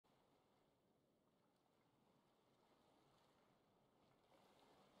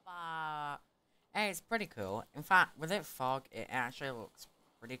Hey, it's pretty cool. In fact, with it fog, it actually looks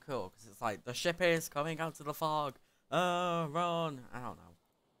pretty cool because it's like the ship is coming out of the fog. Oh, run! I don't know.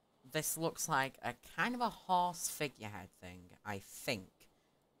 This looks like a kind of a horse figurehead thing, I think.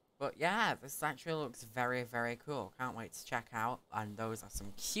 But yeah, this actually looks very, very cool. Can't wait to check out. And those are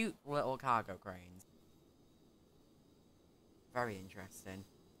some cute little cargo cranes. Very interesting.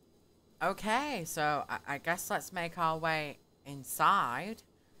 Okay, so I guess let's make our way inside.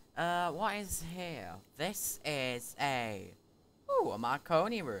 What is here? This is a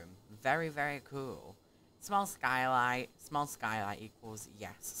Marconi room. Very, very cool. Small skylight. Small skylight equals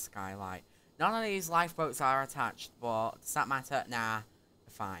yes, skylight. None of these lifeboats are attached, but does that matter? Nah,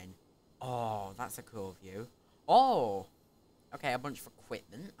 fine. Oh, that's a cool view. Oh, okay, a bunch of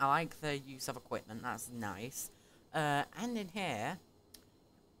equipment. I like the use of equipment. That's nice. And in here,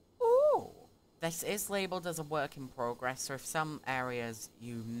 ooh, this is labeled as a work in progress. So if some areas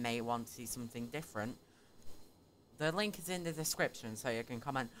you may want to see something different, the link is in the description, so you can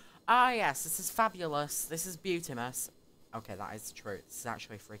comment. Ah, yes, this is fabulous. This is beautimous. Okay, that is true. This is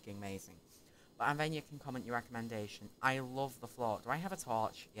actually freaking amazing. And then you can comment your recommendation. I love the floor. Do I have a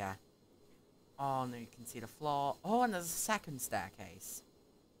torch? Yeah. Oh, no, you can see the floor. Oh, and there's a second staircase.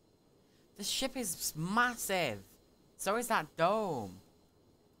 This ship is massive. So is that dome.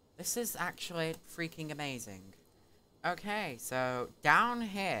 This is actually freaking amazing. Okay, so down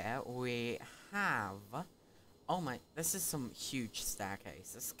here we have... Oh my, this is some huge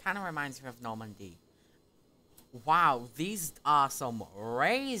staircase. This kind of reminds me of Normandy. Wow, these are some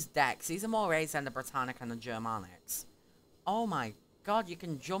raised decks. These are more raised than the Britannic and the Germanics. Oh my god, you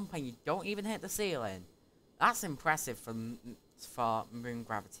can jump and you don't even hit the ceiling. That's impressive for Moon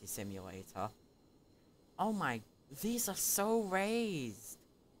Gravity Simulator. Oh my, these are so raised.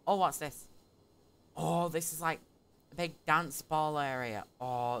 Oh, what's this? Oh, this is like a big dance ball area.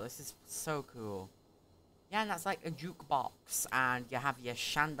 Oh, this is so cool. Yeah, and that's like a jukebox, and you have your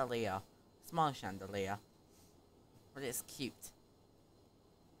chandelier. Small chandelier. But it's cute.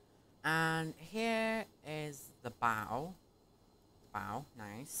 And here is the bow. Bow,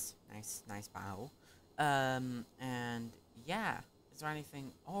 nice. Nice bow. And yeah. Is there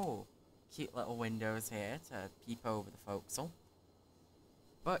anything... Oh, cute little windows here to peep over the forecastle.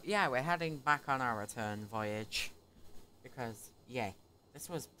 But yeah, we're heading back on our return voyage. Because, yeah, this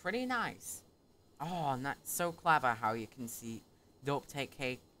was pretty nice. Oh, and that's so clever how you can see the uptake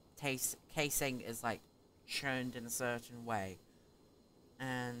casing is like churned in a certain way.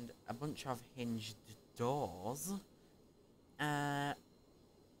 And a bunch of hinged doors. Does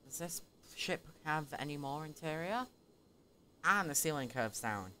this ship have any more interior? And the ceiling curves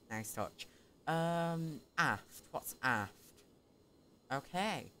down. Nice touch. Aft. What's aft?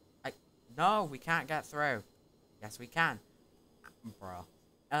 Okay. No, we can't get through. Yes, we can. Bro.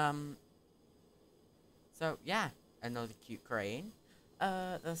 So, yeah. Another cute crane.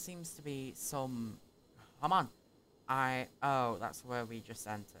 There seems to be some... Come on. Oh, that's where we just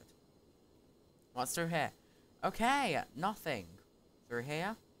entered. What's through here? Okay, nothing. Through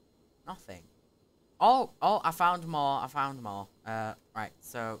here? Nothing. Oh, I found more. Right,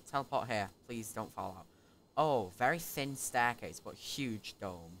 so teleport here. Please don't fall out. Oh, very thin staircase, but huge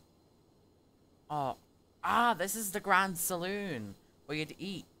dome. Oh, this is the Grand Saloon where you'd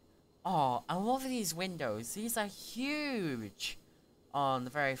eat. Oh, I love these windows. These are huge on the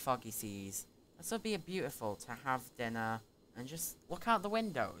very foggy seas. This would be beautiful to have dinner and just look out the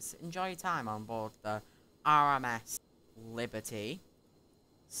windows. Enjoy your time on board the RMS Liberty.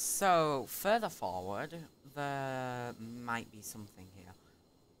 So, further forward, there might be something here.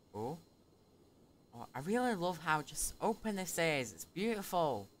 Oh, I really love how just open this is. It's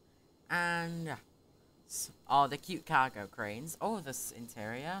beautiful. And, oh, the cute cargo cranes. Oh, this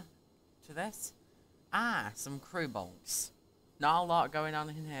interior to this. Some crew bunks. Not a lot going on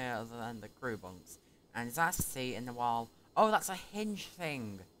in here other than the crew bunks. And is that a seat in the wall? Oh, that's a hinge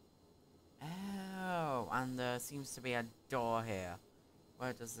thing. Oh, and there seems to be a door here.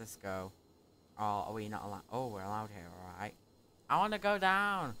 Where does this go? Oh, are we not allowed? Oh, we're allowed here, alright. I want to go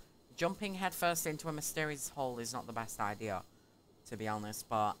down. Jumping headfirst into a mysterious hole is not the best idea, to be honest,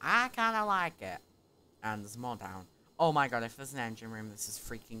 but I kind of like it. And there's more down. Oh my god, if there's an engine room, this is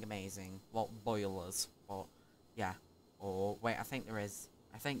freaking amazing. What boilers, but yeah. Oh, wait, I think there is.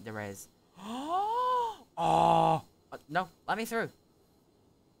 Oh, no, let me through.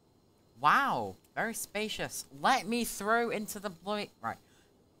 Wow, very spacious. Let me through into the bloody... Right.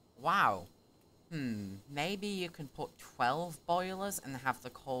 Wow. Maybe you can put 12 boilers and have the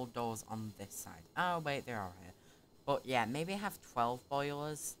cold doors on this side. Oh, wait, they are here. But yeah, maybe have 12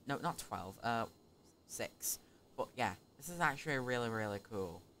 boilers. No, not 12. 6. But yeah, this is actually really, really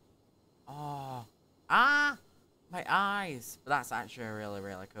cool. Oh. Ah! My eyes! But that's actually really,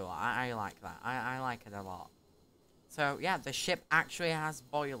 really cool. I like that. I like it a lot. So, yeah, the ship actually has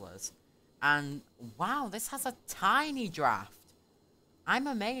boilers. And, wow, this has a tiny draft. I'm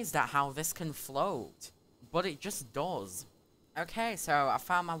amazed at how this can float. But it just does. Okay, so I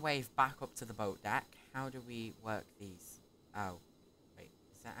found my way back up to the boat deck. How do we work these? Oh. Wait,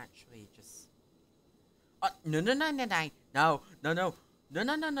 is that actually just... Oh, no.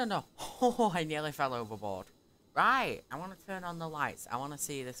 No. Oh, I nearly fell overboard. Right, I want to turn on the lights. I want to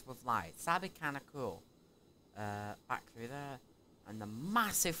see this with lights. That'd be kind of cool. Back through there. And the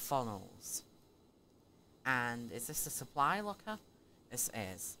massive funnels. And is this a supply locker? This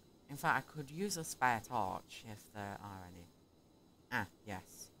is. In fact, I could use a spare torch if there are any. Ah,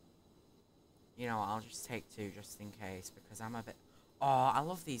 yes. You know what, I'll just take two just in case because I'm a bit... Oh, I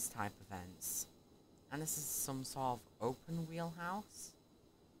love these type of vents. And this is some sort of open wheelhouse.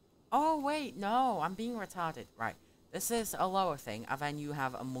 Oh, wait, no, I'm being retarded. Right, this is a lower thing, and then you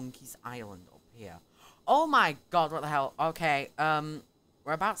have a monkey's island up here. Oh my god, what the hell? Okay,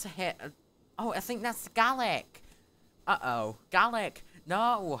 we're about to hit... Oh, I think that's Gallic. Uh-oh, Gallic,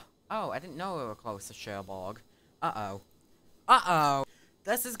 no. Oh, I didn't know we were close to Cherbourg. Uh-oh. Uh-oh.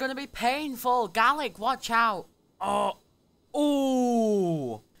 This is gonna be painful. Gallic, watch out. Oh.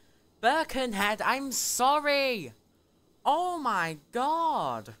 Ooh. Birkenhead, I'm sorry. Oh my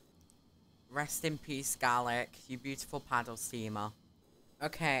god. Rest in peace, Gallic, you beautiful paddle steamer.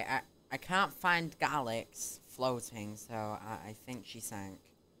 Okay, I can't find Gallic's floating, so I think she sank.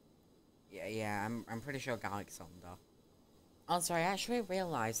 Yeah, I'm pretty sure Gallic's under. Also, I actually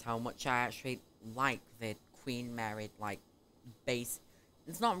realized how much I actually like the Queen Mary, like, base.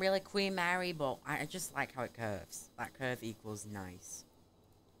 It's not really Queen Mary, but I just like how it curves. That curve equals nice.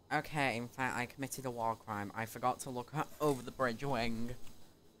 Okay, in fact, I committed a war crime. I forgot to look over the bridge wing.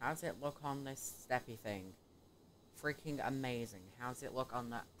 How's it look on this steppy thing? Freaking amazing. How's it look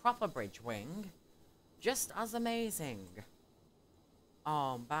on the proper bridge wing? Just as amazing.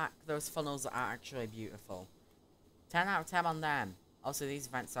 Oh, back. Those funnels are actually beautiful. 10 out of 10 on them. Also, these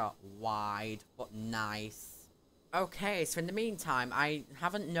vents are wide, but nice. Okay, so in the meantime, I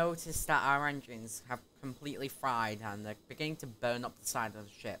haven't noticed that our engines have completely fried and they're beginning to burn up the side of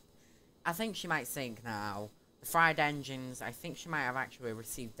the ship. I think she might sink now. The fried engines, I think she might have actually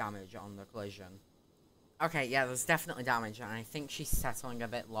received damage on the collision. Okay, yeah, there's definitely damage, and I think she's settling a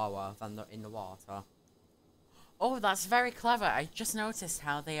bit lower than in the water. Oh, that's very clever. I just noticed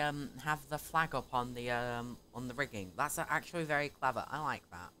how they have the flag up on the rigging. That's actually very clever. I like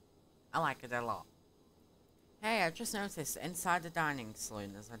that. I like it a lot. Hey, I just noticed inside the dining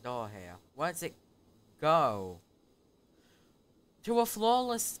saloon there's a door here. Where does it go? To a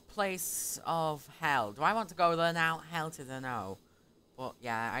flawless place of hell. Do I want to go there now? Hell to the no. But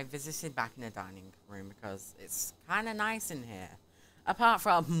yeah, I visited back in the dining room because it's kind of nice in here. Apart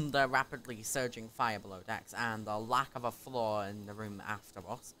from the rapidly surging fire below decks and the lack of a floor in the room after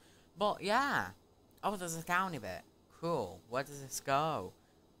us. But yeah. Oh, there's a downy bit. Cool. Where does this go?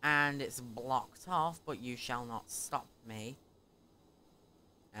 And it's blocked off, but you shall not stop me.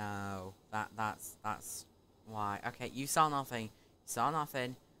 Oh, that's why. Okay, you saw nothing. Saw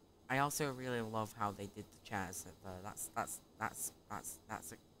nothing. I also really love how they did the chairs. That's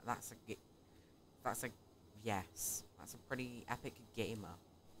a yes. That's a pretty epic gamer.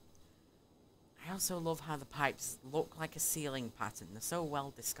 I also love how the pipes look like a ceiling pattern. They're so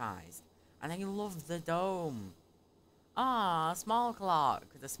well disguised. And I love the dome. Ah, small clock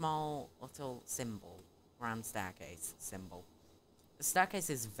with a small little symbol. Grand staircase symbol. The staircase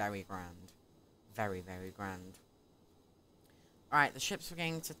is very grand. Very, very grand. Alright, the ship's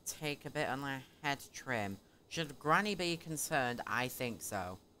beginning to take a bit on their head trim. Should Granny be concerned? I think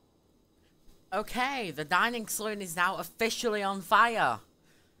so. Okay, the dining saloon is now officially on fire.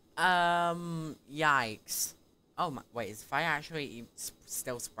 Yikes. Oh my, wait, is the fire actually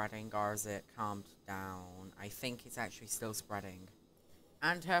still spreading or is it calmed down? I think it's actually still spreading.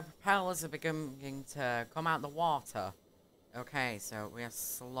 And her propellers are beginning to come out the water. Okay, so we are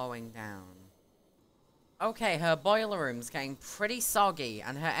slowing down. Okay, her boiler room's getting pretty soggy,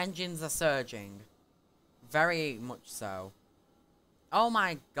 and her engines are surging. Very much so. Oh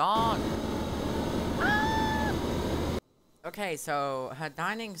my god! Ah! Okay, so her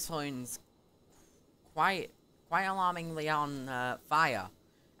dining saloon's quite alarmingly on fire.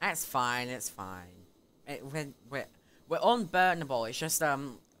 That's fine, it's fine. We're unburnable, it's just,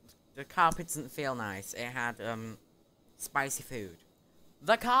 the carpet doesn't feel nice. It had, spicy food.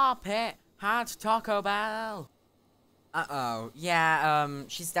 The carpet had Taco Bell. Uh-oh. Yeah,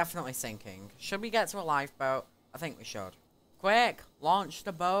 she's definitely sinking. Should we get to a lifeboat? I think we should. Quick, launch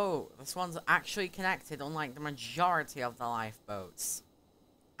the boat. This one's actually connected, unlike the majority of the lifeboats.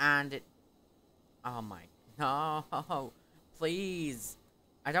 And it... Oh my... No, please.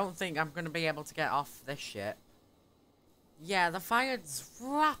 I don't think I'm going to be able to get off this ship. Yeah, the fire's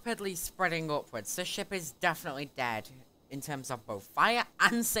rapidly spreading upwards. This ship is definitely dead in terms of both fire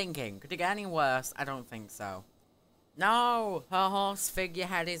and sinking. Could it get any worse? I don't think so. No, her horse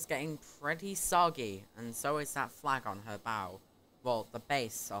figurehead is getting pretty soggy, and so is that flag on her bow. Well, the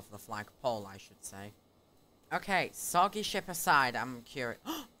base of the flagpole, I should say. Okay, soggy ship aside, I'm curious.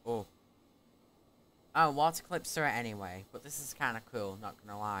 Oh. Oh, water clips through it anyway, but this is kind of cool, not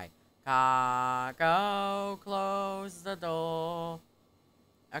gonna lie. Cargo, close the door.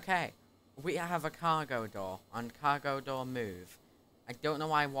 Okay, we have a cargo door, and cargo door move. I don't know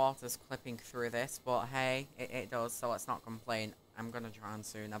why water's clipping through this, but hey, it does, so let's not complain. I'm gonna drown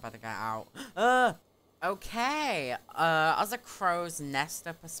soon, I better get out. Okay, as a crow's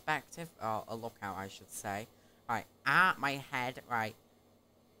nester perspective, or a lookout I should say. Right, at my head, right.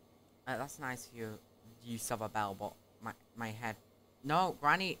 That's nice for you. Use of a bell, but my head. No,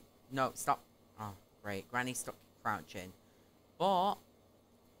 Granny. No, stop. Oh, great. Granny stuck crouching. But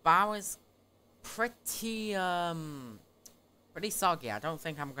bow is pretty pretty soggy. I don't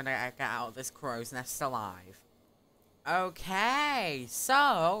think I'm gonna get out of this crow's nest alive. Okay,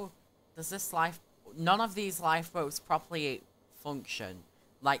 so does this none of these lifeboats properly function.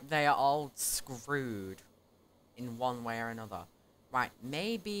 Like they are all screwed in one way or another. Right,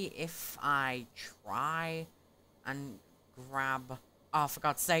 maybe if I try and grab... Oh, for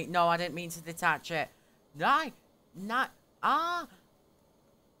God's sake, no, I didn't mean to detach it. Oh,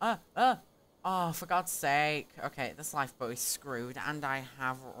 for God's sake. Okay, this lifeboat is screwed, and I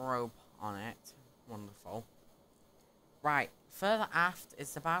have rope on it. Wonderful. Right, further aft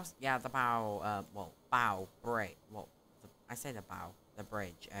is the bow... Yeah, the bow, bow, bridge. Well, I say the bow, the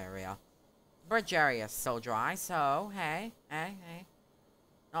bridge area. Bridge area is still dry, so hey.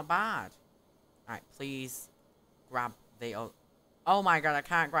 Not bad. Alright, please grab the... Oh my god, I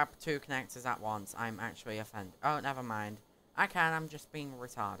can't grab two connectors at once. I'm actually offended. Oh, never mind. I can, I'm just being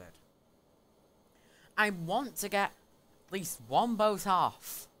retarded. I want to get at least one boat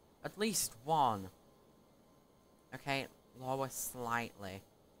off. At least one. Okay, lower slightly.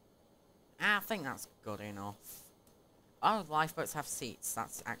 I think that's good enough. Oh, lifeboats have seats.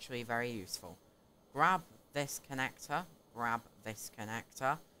 That's actually very useful. Grab this connector. Grab this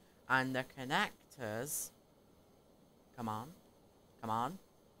connector. And the connectors... Come on. Come on.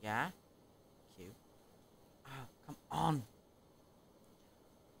 Yeah. Cute. Oh, come on.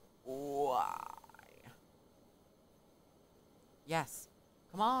 Why? Yes.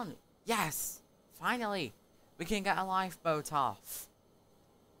 Come on. Yes. Finally. We can get a lifeboat off.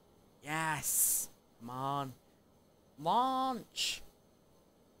 Yes. Come on. Launch.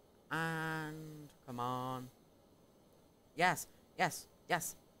 And come on. Yes. Yes.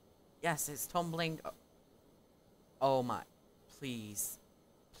 Yes. Yes, it's tumbling. Oh my. Please.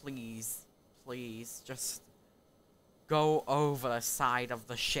 Please. Please. Just go over the side of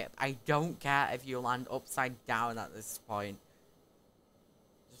the ship. I don't care if you land upside down at this point.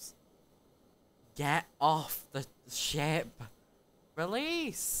 Just get off the ship.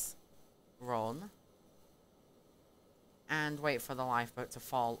 Release. Run. And wait for the lifeboat to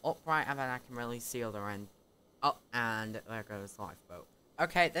fall upright, and then I can release the other end. Oh, and there goes the lifeboat.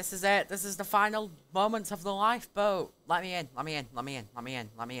 Okay, this is it. This is the final moment of the lifeboat. Let me in, let me in, let me in, let me in,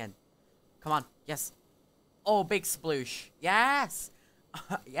 let me in. Come on, yes. Oh, big sploosh. Yes!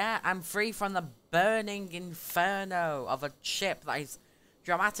 Yeah, I'm free from the burning inferno of a ship that is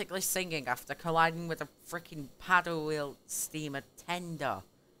dramatically sinking after colliding with a freaking paddle wheel steamer tender.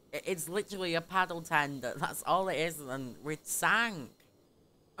 It's literally a paddle tender. That's all it is, and we sank.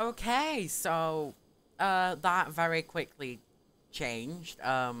 Okay, so that very quickly changed.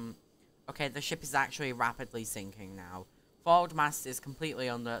 Okay, the ship is actually rapidly sinking now. Forward mast is completely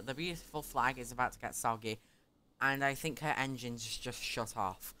under. The beautiful flag is about to get soggy, and I think her engines just shut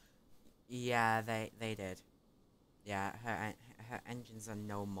off. Yeah, they did. Yeah, her engines are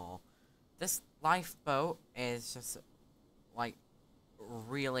no more. This lifeboat is just like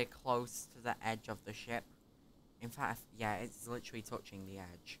really close to the edge of the ship. In fact, yeah, it's literally touching the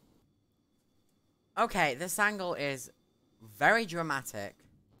edge. Okay, this angle is very dramatic.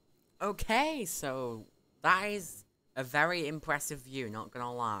 Okay, so that is a very impressive view, not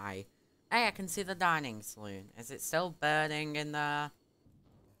gonna lie. Hey, I can see the dining saloon. Is it still burning in there?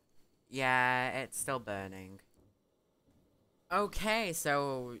 Yeah, it's still burning. Okay,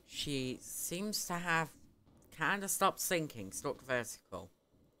 so she seems to have kind of stopped sinking, stuck vertical.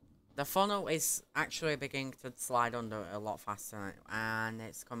 the funnel is actually beginning to slide under a lot faster, and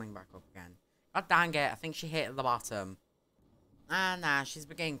it's coming back up again. God dang it, I think she hit the bottom. And now she's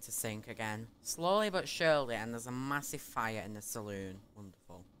beginning to sink again. Slowly but surely, and there's a massive fire in the saloon.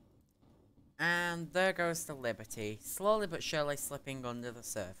 Wonderful. And there goes the Liberty, slowly but surely slipping under the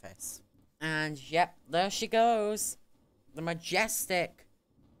surface. And yep, there she goes. The majestic,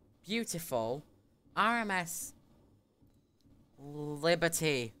 beautiful RMS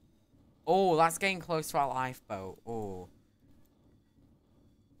Liberty. Oh, that's getting close to our lifeboat. Oh.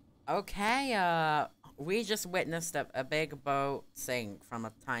 Okay, we just witnessed a big boat sink from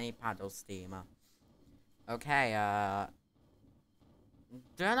a tiny paddle steamer. Okay,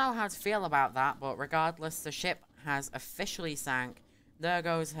 don't know how to feel about that, but regardless, the ship has officially sank. There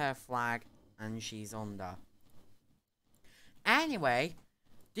goes her flag, and she's under. Anyway,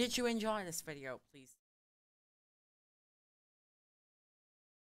 did you enjoy this video? Please.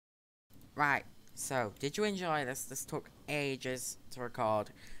 Right, so, did you enjoy this? This took ages to record,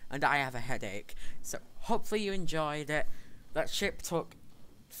 and I have a headache. So, hopefully you enjoyed it. That ship took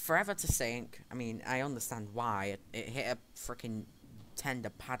forever to sink. I mean, I understand why. It hit a freaking tender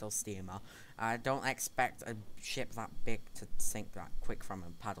paddle steamer. I don't expect a ship that big to sink that quick from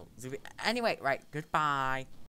a paddle. Anyway, right, goodbye.